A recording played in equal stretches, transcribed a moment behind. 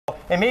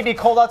It may be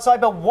cold outside,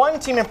 but one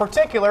team in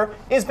particular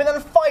has been on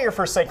fire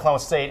for St. Cloud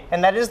State,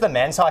 and that is the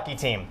men's hockey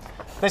team.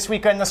 This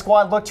weekend, the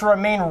squad looked to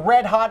remain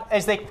red hot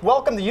as they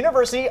welcome the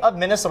University of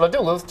Minnesota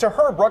Duluth to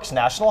Herb Brooks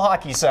National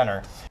Hockey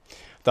Center.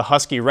 The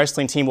Husky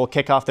wrestling team will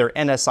kick off their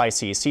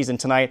NSIC season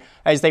tonight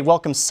as they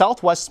welcome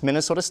Southwest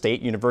Minnesota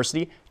State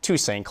University to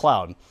St.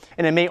 Cloud.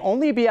 And it may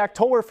only be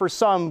October for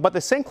some, but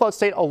the St. Cloud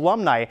State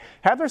alumni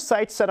have their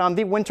sights set on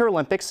the Winter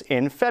Olympics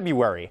in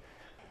February.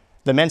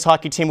 The men's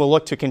hockey team will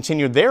look to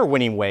continue their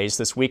winning ways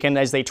this weekend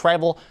as they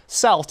travel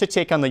south to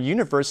take on the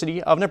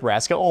University of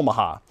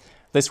Nebraska-Omaha.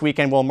 This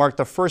weekend will mark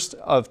the first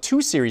of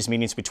 2 series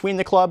meetings between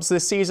the clubs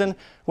this season,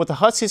 with the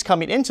Huskies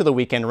coming into the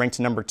weekend ranked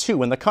number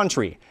 2 in the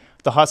country.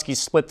 The Huskies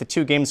split the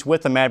 2 games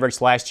with the Mavericks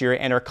last year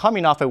and are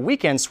coming off a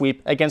weekend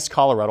sweep against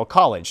Colorado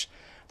College.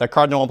 The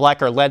Cardinal and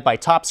Black are led by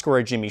top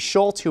scorer Jimmy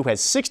Schultz, who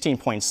has 16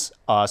 points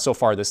so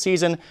far this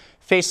season.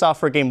 Face-off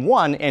for Game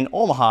 1 in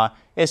Omaha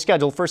is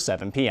scheduled for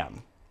 7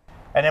 p.m.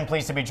 And I'm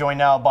pleased to be joined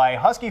now by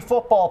Husky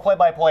football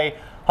play-by-play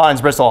Hans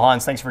Bristol.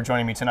 Hans, thanks for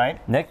joining me tonight.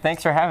 Nick,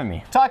 thanks for having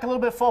me. Talk a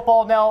little bit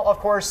football now. Of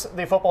course,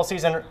 the football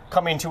season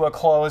coming to a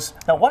close.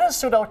 Now, what has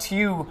stood out to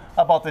you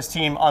about this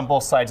team on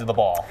both sides of the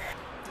ball?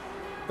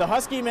 The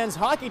Husky men's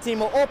hockey team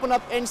will open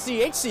up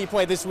NCHC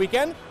play this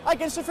weekend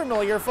against a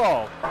familiar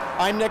foe.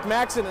 I'm Nick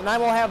Maxson, and I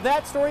will have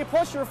that story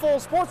plus your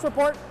full sports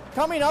report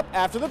coming up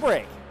after the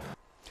break.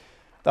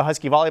 The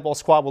Husky volleyball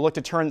squad will look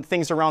to turn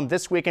things around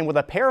this weekend with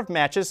a pair of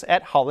matches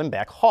at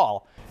Hollenbeck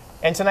Hall.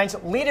 And tonight's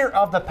leader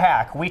of the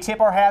pack, we tip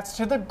our hats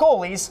to the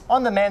goalies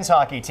on the men's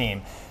hockey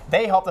team.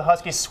 They helped the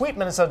Huskies sweep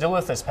Minnesota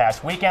Duluth this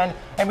past weekend,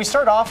 and we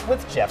start off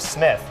with Jeff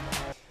Smith.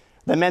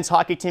 The men's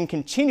hockey team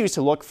continues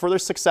to look for their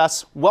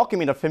success,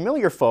 welcoming a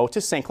familiar foe to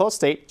St. Cloud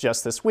State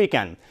just this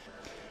weekend.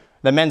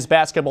 The men's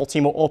basketball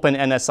team will open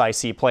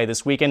NSIC play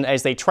this weekend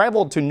as they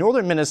traveled to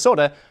northern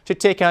Minnesota to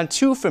take on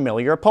 2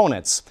 familiar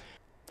opponents.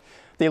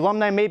 The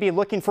alumni may be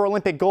looking for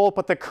Olympic gold,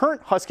 but the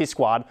current Husky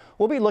squad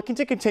will be looking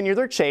to continue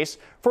their chase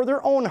for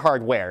their own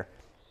hardware.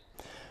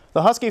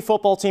 The Husky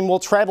football team will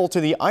travel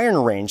to the Iron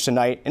Range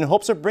tonight in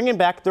hopes of bringing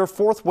back their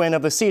 4th win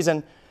of the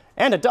season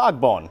and a dog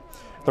bone.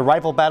 The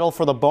rival battle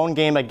for the bone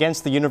game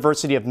against the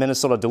University of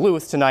Minnesota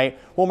Duluth tonight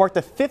will mark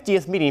the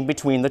 50th meeting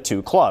between the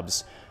 2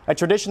 clubs. A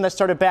tradition that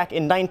started back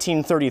in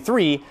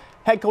 1933,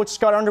 head coach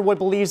Scott Underwood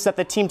believes that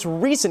the team's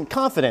recent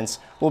confidence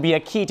will be a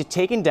key to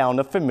taking down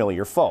a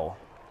familiar foe.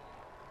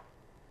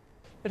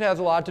 It has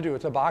a lot to do.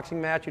 It's a boxing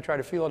match. You try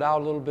to feel it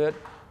out a little bit.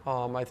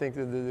 I think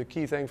the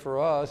key thing for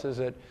us is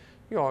that,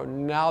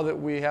 now that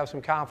we have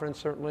some confidence,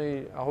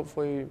 certainly,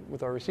 hopefully,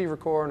 with our receiver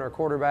core and our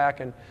quarterback,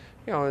 and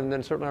and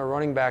then certainly our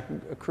running back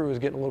crew is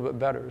getting a little bit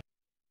better.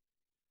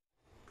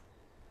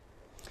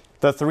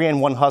 The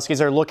 3-1 Huskies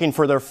are looking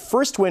for their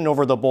first win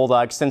over the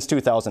Bulldogs since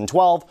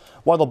 2012,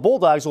 while the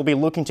Bulldogs will be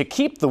looking to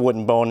keep the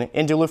wooden bone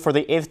in Duluth for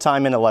the 8th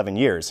time in 11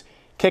 years.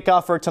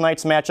 Kickoff for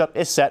tonight's matchup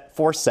is set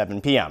for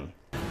 7 p.m.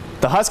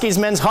 The Huskies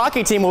men's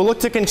hockey team will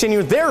look to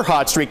continue their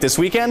hot streak this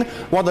weekend,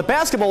 while the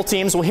basketball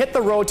teams will hit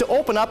the road to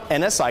open up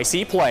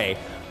NSIC play.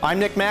 I'm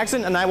Nick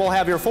Maxson, and I will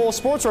have your full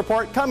sports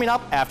report coming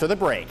up after the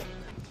break.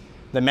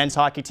 The men's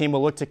hockey team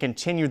will look to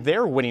continue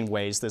their winning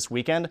ways this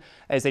weekend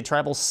as they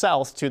travel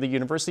south to the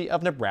University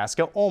of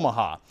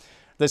Nebraska-Omaha.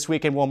 This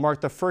weekend will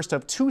mark the first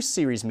of 2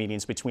 series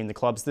meetings between the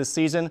clubs this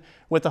season,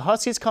 with the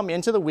Huskies come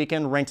into the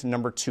weekend ranked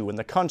number 2 in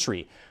the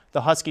country.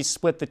 The Huskies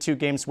split the 2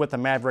 games with the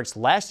Mavericks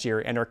last year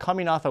and are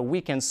coming off a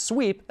weekend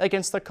sweep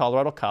against the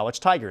Colorado College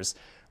Tigers.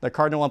 The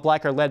Cardinal and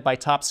Black are led by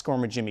top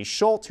scorer Jimmy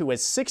Schultz, who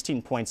has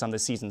 16 points on the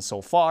season so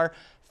far.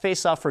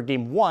 Face-off for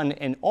Game 1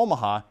 in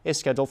Omaha is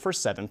scheduled for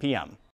 7 p.m.